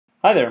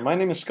Hi there, my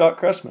name is Scott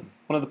Cressman,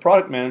 one of the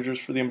product managers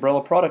for the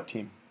Umbrella product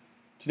team.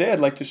 Today I'd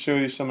like to show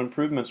you some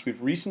improvements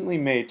we've recently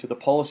made to the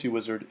policy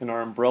wizard in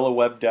our Umbrella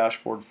web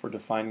dashboard for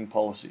defining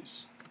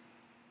policies.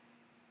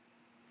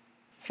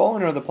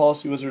 Following are the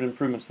policy wizard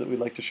improvements that we'd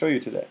like to show you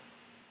today.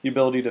 The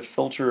ability to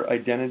filter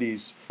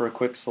identities for a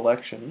quick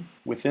selection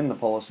within the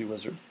policy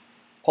wizard,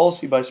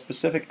 policy by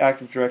specific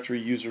Active Directory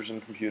users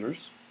and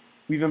computers.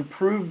 We've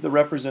improved the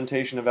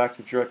representation of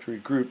Active Directory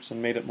groups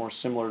and made it more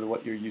similar to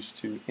what you're used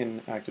to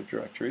in Active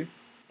Directory.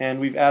 And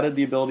we've added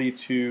the ability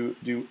to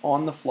do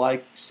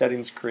on-the-fly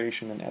settings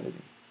creation and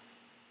editing.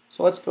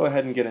 So let's go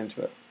ahead and get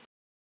into it.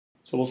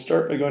 So we'll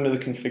start by going to the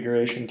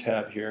Configuration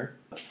tab here.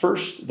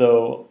 First,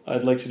 though,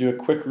 I'd like to do a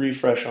quick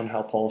refresh on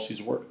how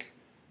policies work.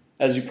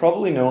 As you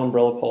probably know,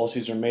 Umbrella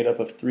policies are made up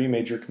of three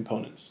major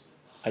components: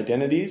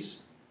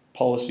 identities,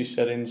 policy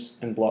settings,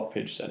 and block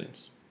page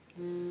settings.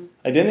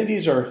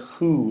 Identities are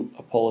who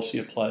a policy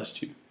applies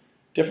to.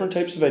 Different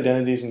types of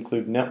identities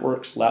include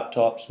networks,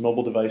 laptops,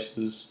 mobile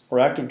devices, or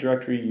Active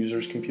Directory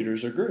users,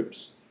 computers, or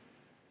groups.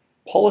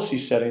 Policy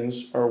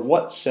settings are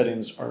what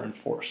settings are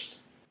enforced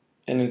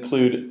and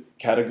include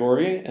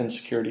category and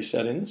security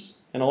settings,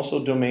 and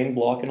also domain,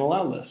 block, and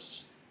allow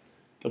lists.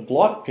 The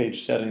block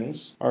page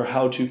settings are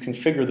how to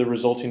configure the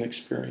resulting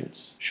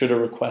experience should a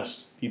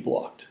request be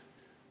blocked.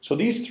 So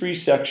these three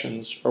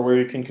sections are where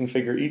you can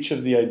configure each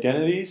of the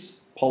identities,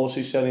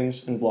 policy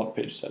settings, and block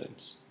page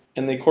settings.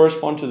 And they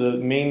correspond to the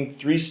main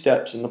three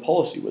steps in the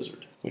policy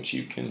wizard, which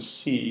you can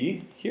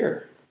see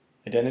here: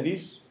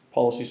 identities,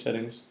 policy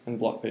settings, and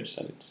block page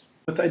settings.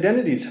 With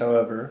identities,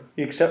 however,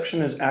 the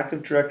exception is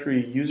Active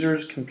Directory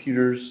users,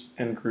 computers,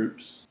 and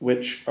groups,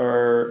 which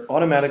are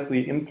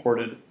automatically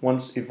imported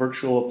once a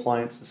virtual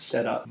appliance is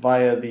set up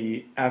via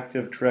the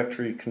Active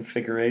Directory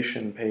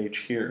configuration page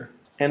here,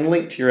 and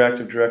linked to your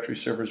Active Directory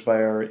servers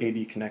via our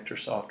AD connector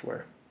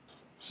software.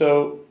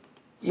 So,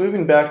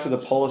 moving back to the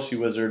policy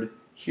wizard,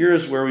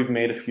 here's where we've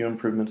made a few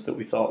improvements that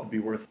we thought would be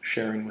worth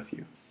sharing with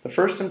you. The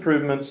first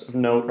improvements of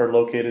note are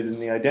located in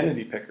the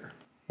identity picker,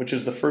 which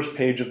is the first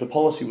page of the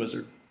policy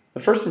wizard. The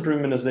first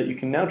improvement is that you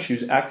can now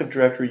choose Active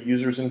Directory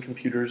users and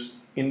computers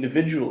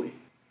individually,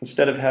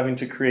 instead of having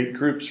to create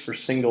groups for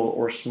single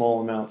or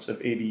small amounts of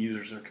AD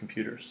users or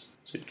computers.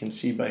 So you can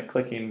see by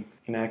clicking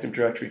in Active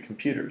Directory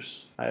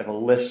computers, I have a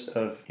list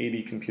of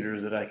AD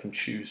computers that I can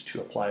choose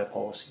to apply a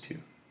policy to.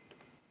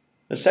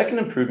 The second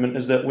improvement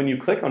is that when you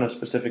click on a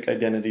specific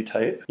identity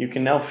type, you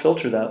can now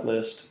filter that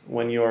list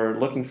when you are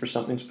looking for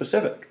something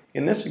specific.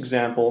 In this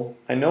example,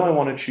 I know I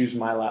want to choose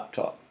my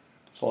laptop.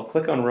 So I'll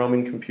click on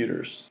roaming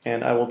computers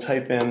and I will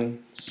type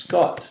in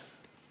Scott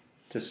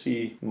to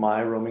see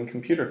my roaming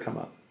computer come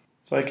up.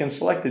 So I can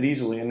select it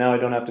easily, and now I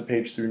don't have to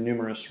page through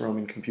numerous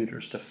roaming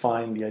computers to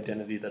find the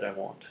identity that I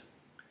want.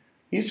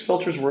 These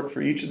filters work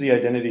for each of the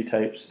identity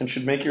types and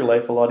should make your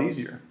life a lot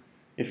easier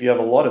if you have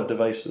a lot of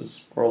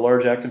devices or a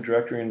large Active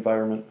Directory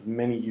environment with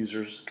many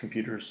users,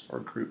 computers, or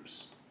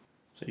groups.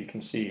 So you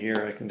can see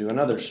here I can do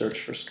another search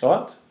for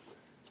Scott,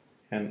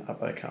 and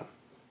up I come.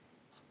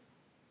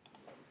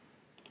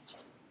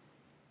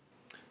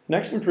 The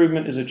next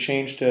improvement is a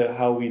change to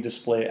how we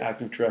display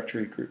Active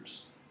Directory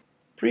groups.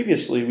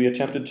 Previously, we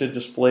attempted to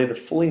display the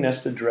fully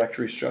nested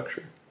directory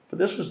structure, but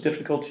this was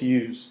difficult to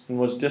use and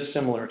was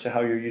dissimilar to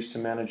how you're used to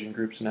managing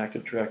groups in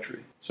Active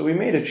Directory. So we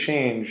made a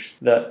change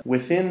that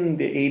within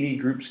the AD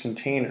groups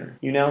container,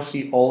 you now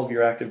see all of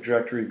your Active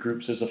Directory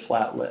groups as a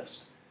flat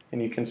list,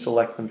 and you can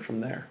select them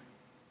from there.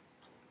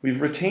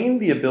 We've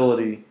retained the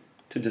ability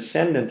to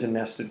descend into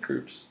nested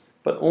groups,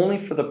 but only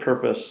for the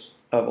purpose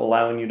of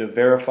allowing you to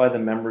verify the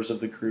members of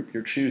the group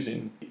you're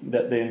choosing,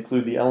 that they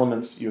include the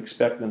elements you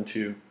expect them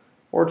to,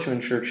 or to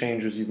ensure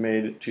changes you've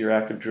made to your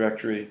Active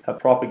Directory have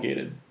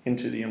propagated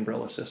into the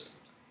Umbrella system.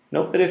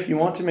 Note that if you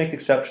want to make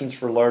exceptions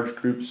for large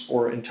groups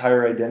or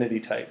entire identity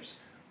types,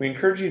 we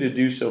encourage you to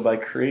do so by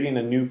creating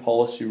a new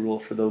policy rule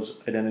for those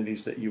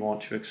identities that you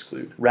want to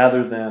exclude,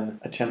 rather than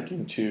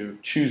attempting to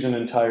choose an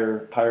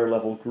entire higher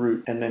level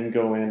group and then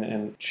go in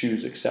and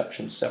choose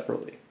exceptions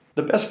separately.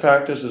 The best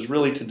practice is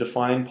really to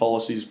define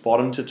policies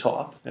bottom to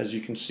top, as you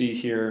can see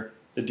here,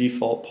 the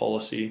default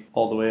policy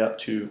all the way up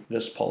to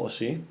this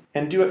policy,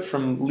 and do it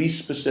from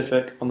least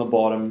specific on the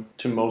bottom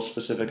to most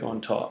specific on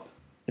top.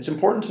 It's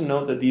important to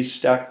note that these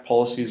stacked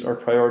policies are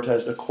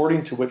prioritized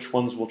according to which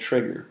ones will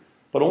trigger,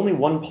 but only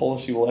one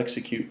policy will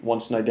execute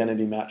once an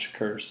identity match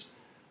occurs.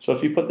 So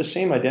if you put the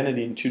same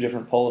identity in two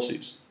different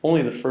policies,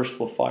 only the first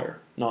will fire,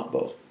 not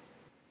both.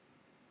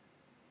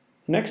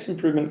 The next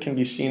improvement can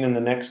be seen in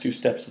the next two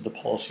steps of the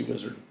policy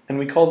wizard, and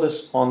we call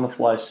this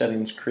on-the-fly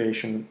settings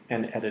creation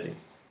and editing.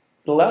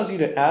 It allows you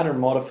to add or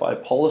modify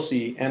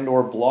policy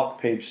and/or block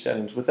page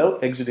settings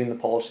without exiting the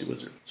policy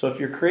wizard. So if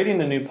you're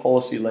creating a new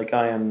policy like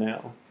I am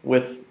now,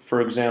 with, for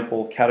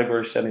example,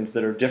 category settings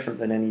that are different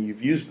than any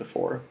you've used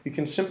before, you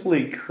can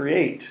simply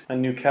create a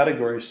new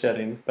category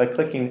setting by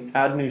clicking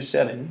Add New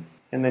Setting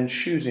and then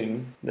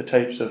choosing the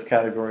types of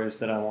categories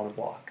that I want to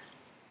block.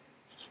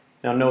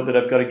 Now note that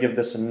I've got to give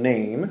this a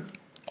name,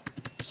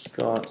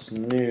 Scott's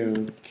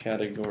new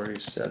category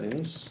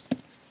settings,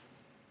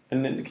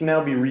 and it can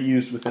now be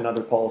reused within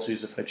other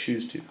policies if I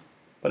choose to.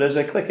 But as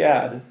I click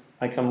Add,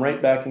 I come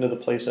right back into the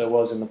place I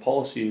was in the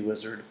policy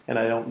wizard, and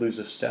I don't lose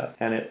a step,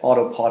 and it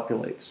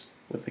auto-populates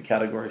with the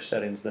category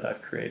settings that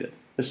I've created.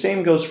 The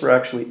same goes for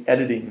actually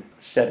editing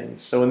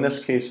settings. So in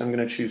this case, I'm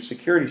going to choose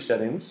security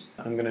settings.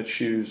 I'm going to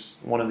choose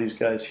one of these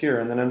guys here,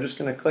 and then I'm just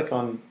going to click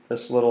on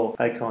this little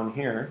icon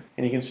here,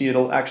 and you can see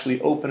it'll actually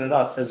open it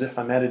up as if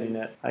I'm editing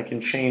it. I can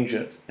change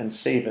it and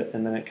save it,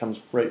 and then it comes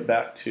right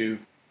back to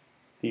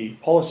the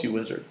policy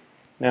wizard.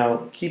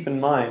 Now, keep in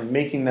mind,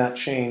 making that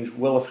change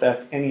will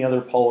affect any other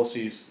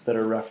policies that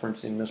are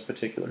referencing this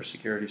particular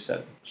security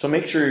setting. So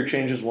make sure your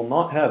changes will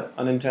not have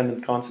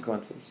unintended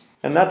consequences.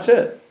 And that's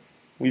it.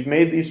 We've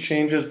made these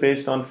changes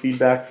based on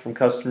feedback from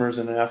customers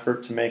in an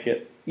effort to make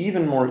it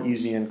even more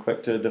easy and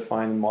quick to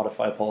define and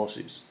modify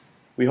policies.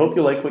 We hope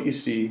you like what you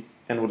see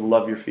and would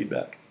love your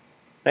feedback.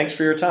 Thanks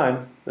for your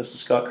time. This is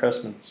Scott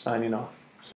Cressman, signing off.